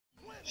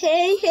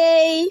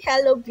Hey,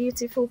 hello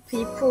beautiful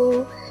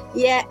people.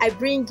 Yeah, I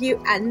bring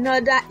you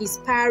another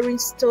inspiring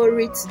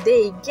story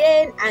today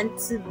again, and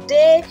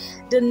today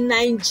the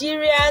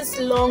Nigeria's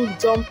long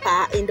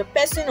jumper in the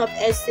person of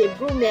Ese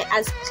Brume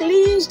has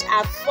clinched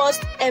her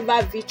first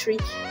ever victory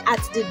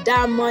at the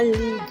Diamond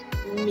League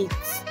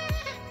meet,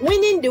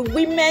 winning the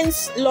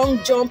women's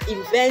long jump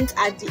event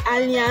at the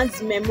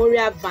Allianz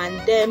Memorial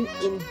Van Damme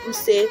in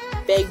Brussels,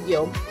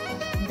 Belgium.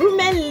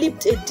 Brume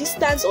leaped a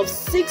distance of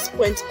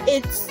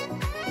 6.83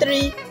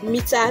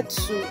 meters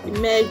to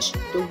emerge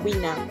the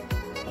winner.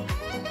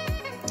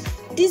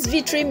 This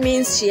victory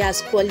means she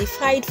has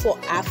qualified for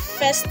her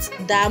first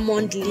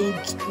Diamond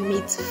League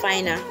meet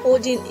final,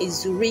 holding in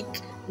Zurich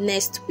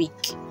next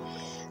week.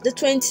 The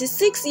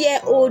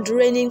 26-year-old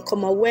reigning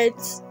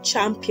Commonwealth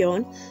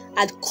champion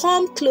had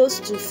come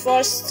close to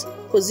first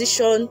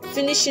position,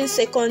 finishing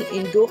second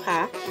in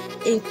Doha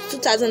in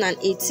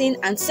 2018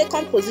 and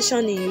second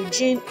position in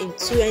Eugene in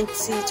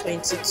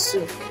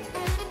 2022.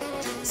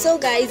 So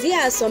guys, here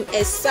are some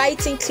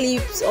exciting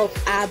clips of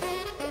her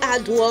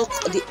hard work,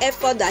 the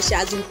effort that she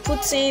has been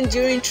putting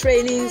during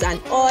trainings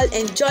and all.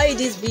 Enjoy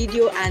this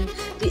video and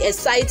the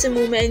exciting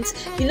moments.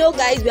 You know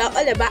guys, we are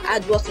all about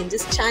hard work in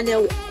this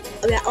channel.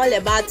 We are all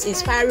about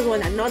inspiring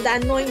one another,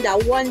 knowing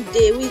that one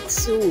day we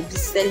too will be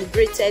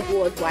celebrated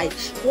worldwide.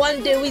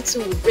 One day we too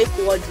will break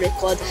world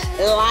record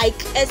like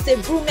Ese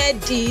Brume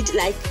did,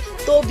 like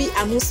Toby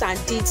Amusan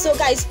did. So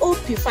guys, hope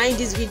you find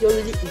this video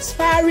really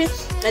inspiring,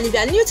 and if you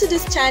are new to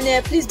this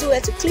channel, please do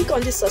it to click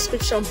on the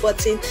subscription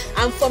button,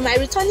 and for my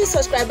returning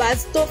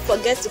subscribers, don't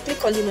forget to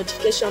click on the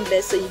notification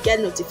bell so you get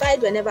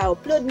notified whenever I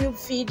upload new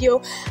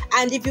video.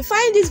 And if you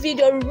find this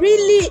video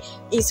really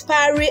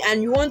inspiring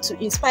and you want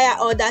to inspire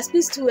others,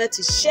 please do it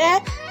to share,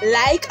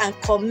 like and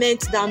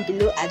comment down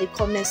below at the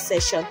comment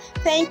section.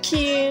 Thank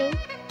you.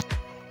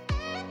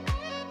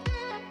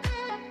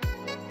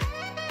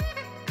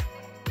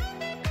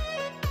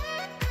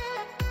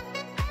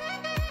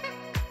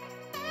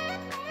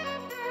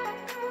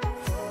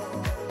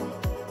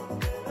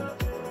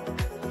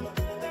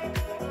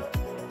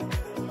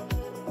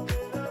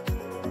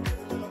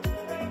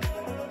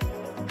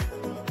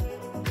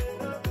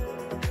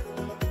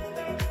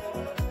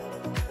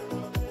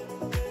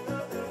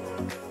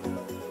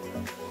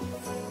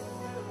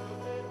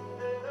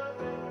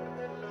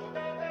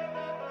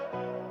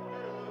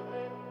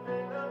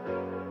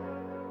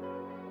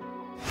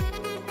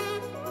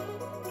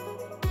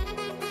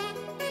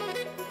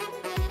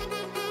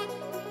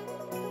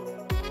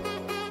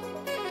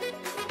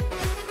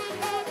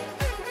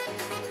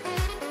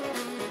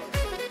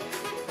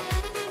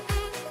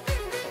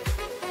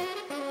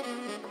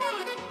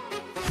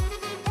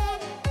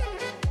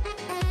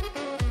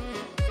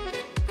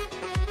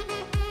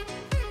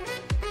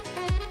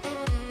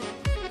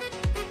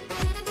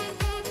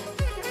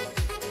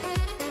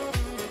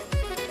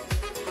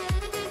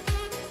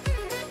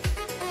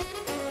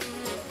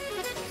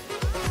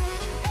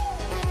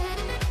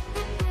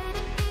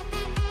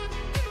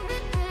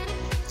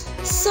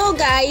 So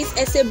guys,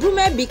 Ese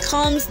Brume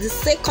becomes the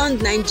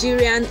second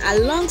Nigerian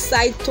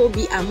alongside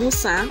Toby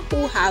Amusan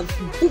who have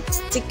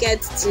booked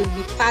tickets to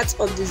be part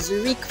of the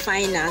Zurich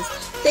finals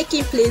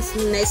taking place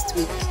next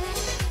week.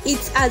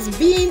 It has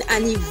been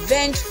an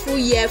eventful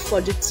year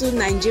for the two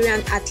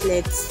Nigerian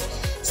athletes,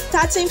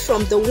 starting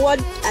from the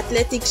World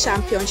Athletic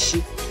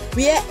Championship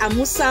where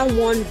Amusan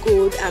won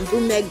gold and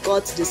Brume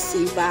got the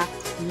silver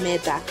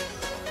medal,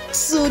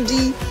 to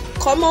the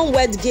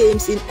Commonwealth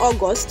Games in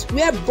August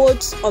where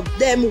both of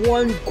them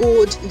won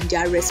gold in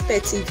their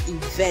respective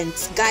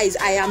events. Guys,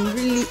 I am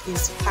really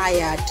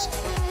inspired.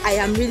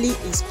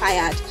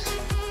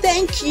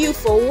 Thank you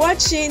for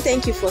watching.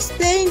 Thank you for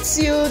staying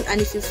tuned.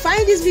 And if you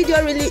find this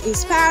video really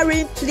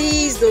inspiring,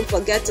 please don't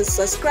forget to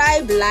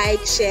subscribe, like,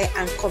 share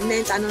and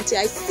comment. And until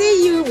I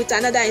see you with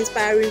another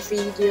inspiring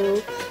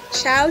video,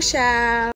 ciao.